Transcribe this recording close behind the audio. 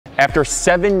After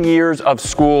 7 years of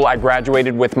school, I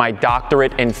graduated with my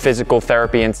doctorate in physical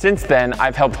therapy, and since then,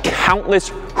 I've helped countless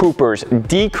hoopers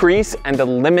decrease and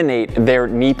eliminate their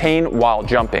knee pain while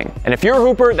jumping. And if you're a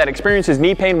hooper that experiences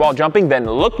knee pain while jumping, then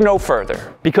look no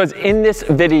further. Because in this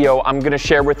video, I'm gonna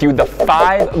share with you the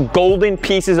 5 golden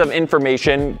pieces of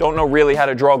information, don't know really how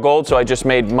to draw gold, so I just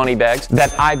made money bags,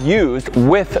 that I've used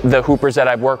with the hoopers that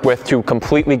I've worked with to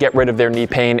completely get rid of their knee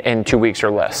pain in 2 weeks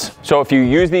or less. So if you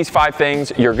use these 5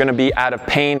 things, you're gonna be out of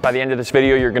pain. By the end of this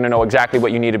video, you're gonna know exactly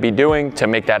what you need to be doing to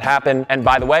make that happen. And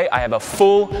by the way, I have a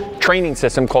full training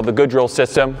system called the Good Drill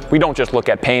System. We don't just look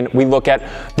at pain, we look at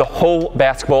the whole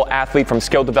basketball athlete from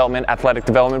skill development, athletic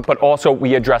development, but also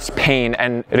we address pain,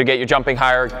 and it'll get you jumping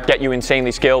higher, get you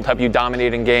insanely skilled, help you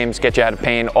dominate in games, get you out of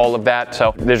pain, all of that.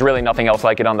 So there's really nothing else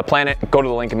like it on the planet. Go to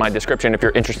the link in my description if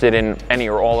you're interested in any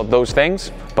or all of those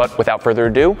things. But without further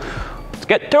ado, let's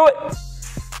get to it.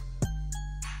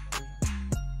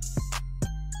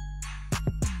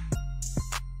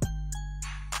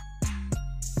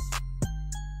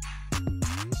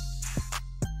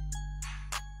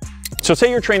 So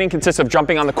say your training consists of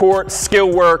jumping on the court,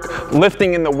 skill work,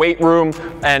 lifting in the weight room,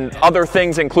 and other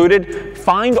things included.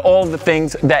 Find all the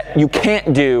things that you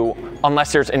can't do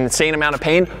unless there's an insane amount of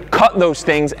pain. Cut those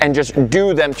things and just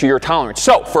do them to your tolerance.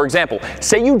 So, for example,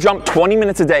 say you jump 20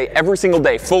 minutes a day, every single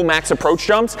day, full max approach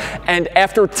jumps, and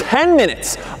after 10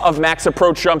 minutes of max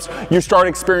approach jumps, you start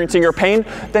experiencing your pain,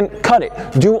 then cut it.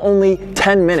 Do only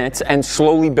 10 minutes and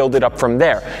slowly build it up from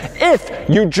there. If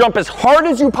you jump as hard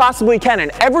as you possibly can,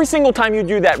 and every single time you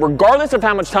do that, regardless of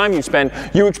how much time you spend,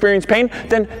 you experience pain,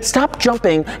 then stop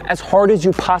jumping as hard as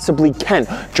you possibly can.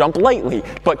 Jump lightly,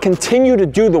 but continue to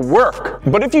do the work.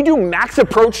 But if you do max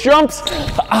approach jumps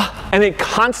and it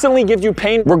constantly gives you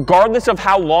pain regardless of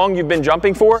how long you've been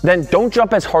jumping for, then don't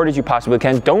jump as hard as you possibly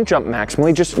can. Don't jump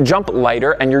maximally, just jump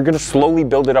lighter, and you're gonna slowly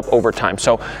build it up over time.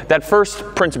 So that first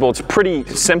principle, it's pretty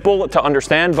simple to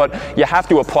understand, but you have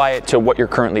to apply it to what you're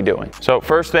currently doing. So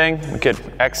first thing, we could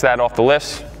X that off the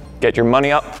list, get your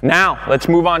money up. Now, let's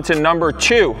move on to number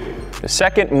 2. The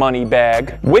second money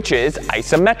bag, which is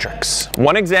isometrics.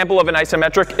 One example of an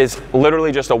isometric is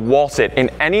literally just a wall sit.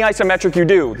 In any isometric you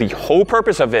do, the whole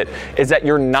purpose of it is that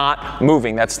you're not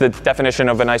moving. That's the definition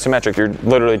of an isometric. You're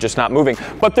literally just not moving.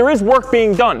 But there is work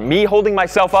being done. Me holding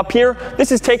myself up here,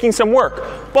 this is taking some work.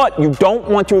 But you don't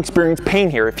want to experience pain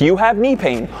here. If you have knee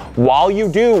pain, while you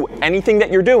do anything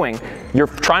that you're doing, you're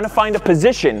trying to find a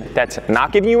position that's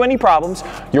not giving you any problems.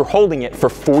 You're holding it for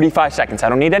 45 seconds. I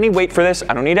don't need any weight for this.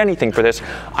 I don't need anything for this.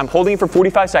 I'm holding it for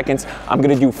 45 seconds. I'm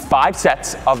gonna do 5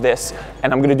 sets of this,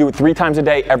 and I'm gonna do it 3 times a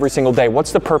day, every single day.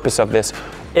 What's the purpose of this?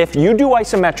 If you do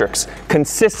isometrics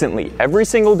consistently every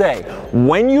single day,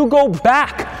 when you go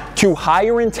back to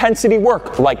higher intensity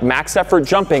work like max effort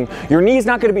jumping, your knee is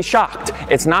not going to be shocked.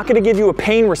 It's not going to give you a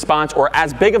pain response or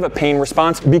as big of a pain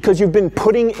response because you've been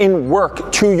putting in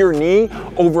work to your knee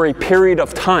over a period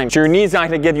of time. So your knee is not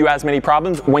going to give you as many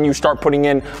problems when you start putting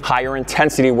in higher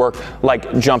intensity work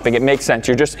like jumping. It makes sense.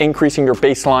 You're just increasing your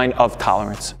baseline of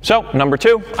tolerance. So number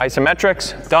 2,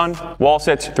 isometrics, done. Wall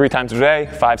sits 3 times a day,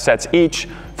 5 sets each,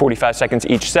 45 seconds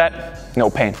each set, no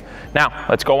pain. Now,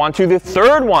 let's go on to the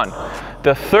third one.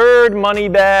 The third money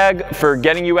bag for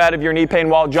getting you out of your knee pain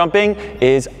while jumping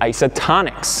is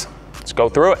isotonics. Let's go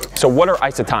through it. So what are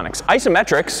isotonics?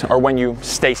 Isometrics are when you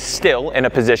stay still in a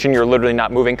position, you're literally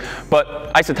not moving,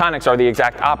 but isotonics are the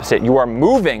exact opposite. You are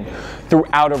moving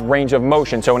throughout a range of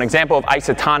motion. So an example of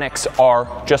isotonics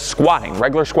are just squatting,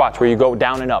 regular squats where you go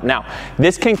down and up. Now,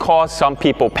 this can cause some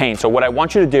people pain. So what I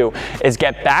want you to do is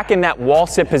get back in that wall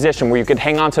sit position where you could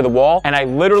hang onto the wall, and I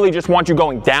literally just want you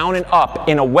going down and up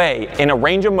in a way, in a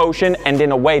range of motion and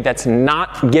in a way that's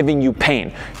not giving you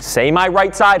pain. Say my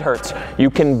right side hurts. You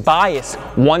can bias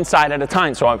one side at a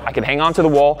time. So I can hang onto the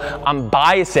wall, I'm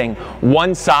biasing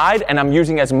one side, and I'm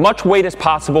using as much weight as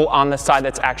possible on the side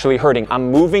that's actually hurting.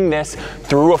 I'm moving this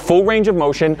through a full range of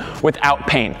motion without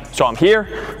pain. So I'm here,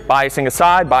 biasing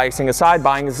aside, biasing aside,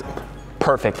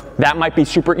 perfect. That might be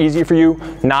super easy for you.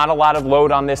 Not a lot of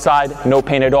load on this side, no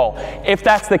pain at all. If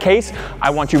that's the case,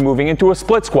 I want you moving into a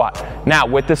split squat. Now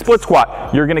with the split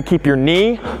squat, you're gonna keep your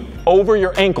knee over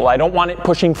your ankle. I don't want it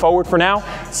pushing forward for now.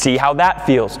 See how that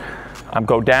feels. I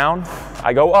go down,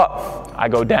 I go up. I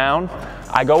go down,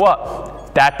 I go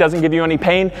up. That doesn't give you any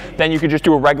pain, then you could just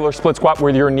do a regular split squat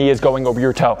where your knee is going over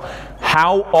your toe.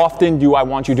 How often do I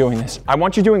want you doing this? I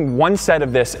want you doing 1 set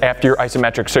of this after your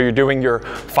isometrics. So you're doing your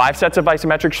 5 sets of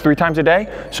isometrics 3 times a day.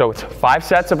 So it's 5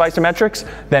 sets of isometrics,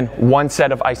 then 1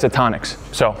 set of isotonics.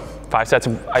 So 5 sets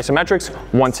of isometrics,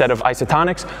 1 set of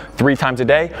isotonics, 3 times a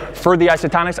day. For the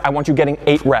isotonics, I want you getting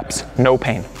 8 reps, no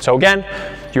pain. So again,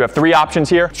 you have 3 options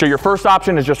here. So your first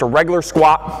option is just a regular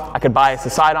squat. I could bias the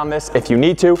side on this if you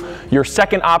need to. Your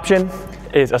second option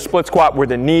is a split squat where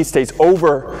the knee stays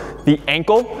over the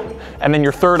ankle. And then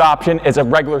your third option is a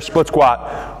regular split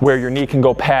squat where your knee can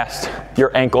go past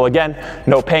your ankle. Again,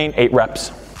 no pain, 8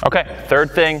 reps. Okay,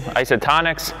 third thing,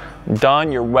 isotonics.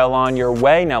 Done, you're well on your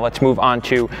way. Now let's move on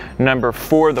to number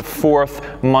 4, the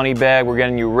fourth money bag. We're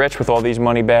getting you rich with all these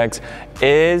money bags,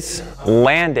 is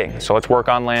landing. So let's work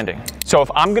on landing. So if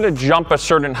I'm gonna jump a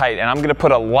certain height and I'm gonna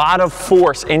put a lot of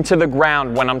force into the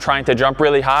ground when I'm trying to jump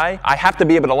really high, I have to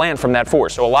be able to land from that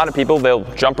force. So a lot of people, they'll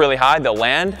jump really high, they'll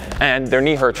land, and their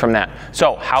knee hurts from that.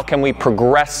 So how can we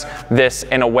progress this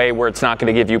in a way where it's not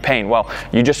gonna give you pain? Well,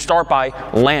 you just start by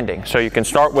landing. So you can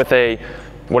start with a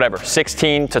whatever,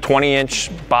 16 to 20 inch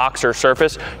box or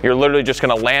surface. You're literally just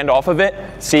gonna land off of it,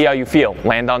 see how you feel.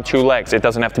 Land on 2 legs, it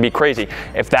doesn't have to be crazy.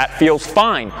 If that feels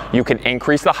fine, you can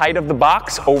increase the height of the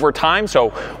box over time.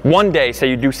 So one day, say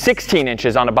you do 16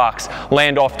 inches on a box,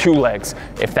 land off 2 legs.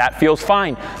 If that feels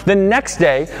fine, the next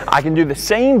day, I can do the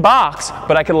same box,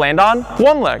 but I can land on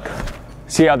 1 leg.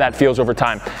 See how that feels over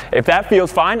time. If that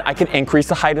feels fine, I can increase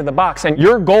the height of the box. And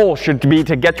your goal should be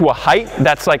to get to a height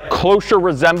that's like closer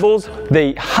resembles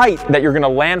the height that you're gonna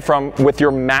land from with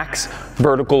your max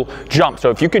vertical jump. So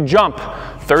if you could jump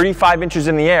 35 inches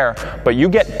in the air, but you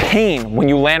get pain when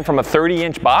you land from a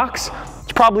 30-inch box,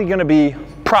 it's probably gonna be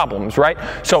problems, right?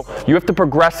 So you have to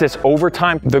progress this over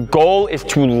time. The goal is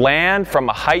to land from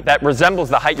a height that resembles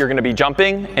the height you're gonna be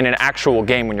jumping in an actual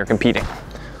game when you're competing.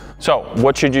 So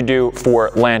what should you do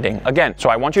for landing? Again, so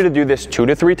I want you to do this 2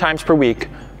 to 3 times per week,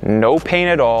 no pain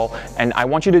at all, and I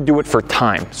want you to do it for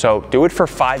time. So do it for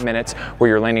 5 minutes where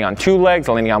you're landing on 2 legs,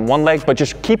 landing on 1 leg, but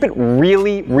just keep it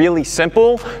really, really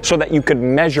simple so that you could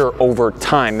measure over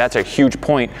time. That's a huge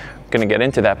point. I'm gonna get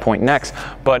into that point next.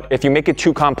 But if you make it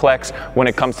too complex when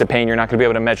it comes to pain, you're not gonna be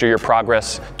able to measure your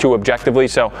progress too objectively.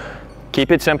 So keep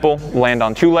it simple, land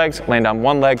on 2 legs, land on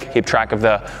 1 leg, keep track of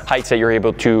the heights that you're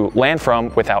able to land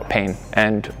from without pain,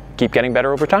 and keep getting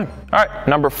better over time. All right,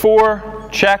 number 4,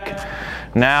 check.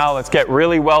 Now let's get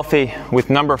really wealthy with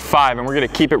number 5, and we're gonna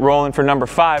keep it rolling for number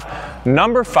 5.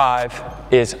 Number 5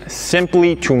 is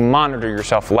simply to monitor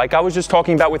yourself. Like I was just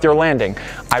talking about with your landing,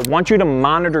 I want you to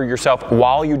monitor yourself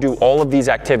while you do all of these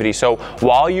activities. So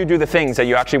while you do the things that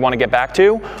you actually want to get back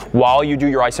to, while you do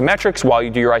your isometrics, while you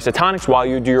do your isotonics, while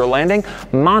you do your landing,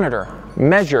 monitor,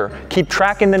 measure, keep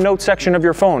track in the notes section of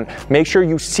your phone. Make sure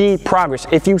you see progress.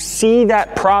 If you see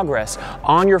that progress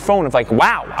on your phone of like,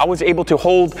 wow, I was able to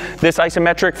hold this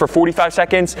isometric for 45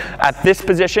 seconds at this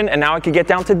position, and now I could get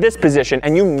down to this position,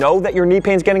 and you know that your knee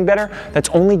pain's getting better, that's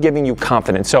only giving you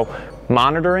confidence. So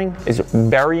monitoring is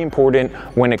very important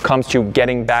when it comes to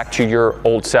getting back to your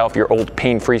old self, your old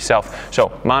pain-free self.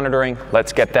 So monitoring,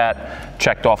 let's get that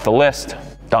checked off the list.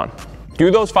 Done. Do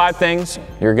those 5 things,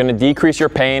 you're gonna decrease your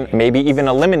pain, maybe even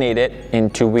eliminate it in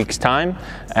 2 weeks' time,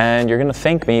 and you're gonna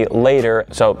thank me later.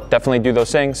 So definitely do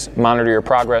those things, monitor your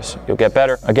progress, you'll get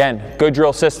better. Again, good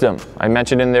drill system. I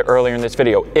mentioned earlier in this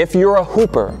video, if you're a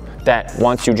hooper that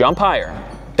wants to jump higher,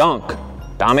 dunk,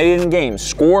 dominate in games,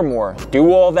 score more,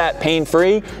 do all that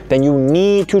pain-free, then you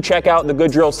need to check out the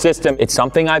Good Drill system. It's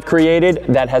something I've created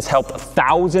that has helped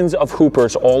thousands of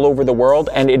hoopers all over the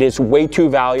world, and it is way too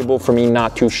valuable for me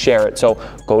not to share it. So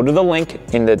go to the link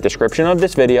in the description of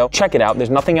this video, check it out.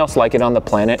 There's nothing else like it on the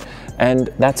planet,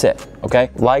 and that's it, okay?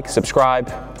 Like, subscribe,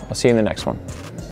 I'll see you in the next one.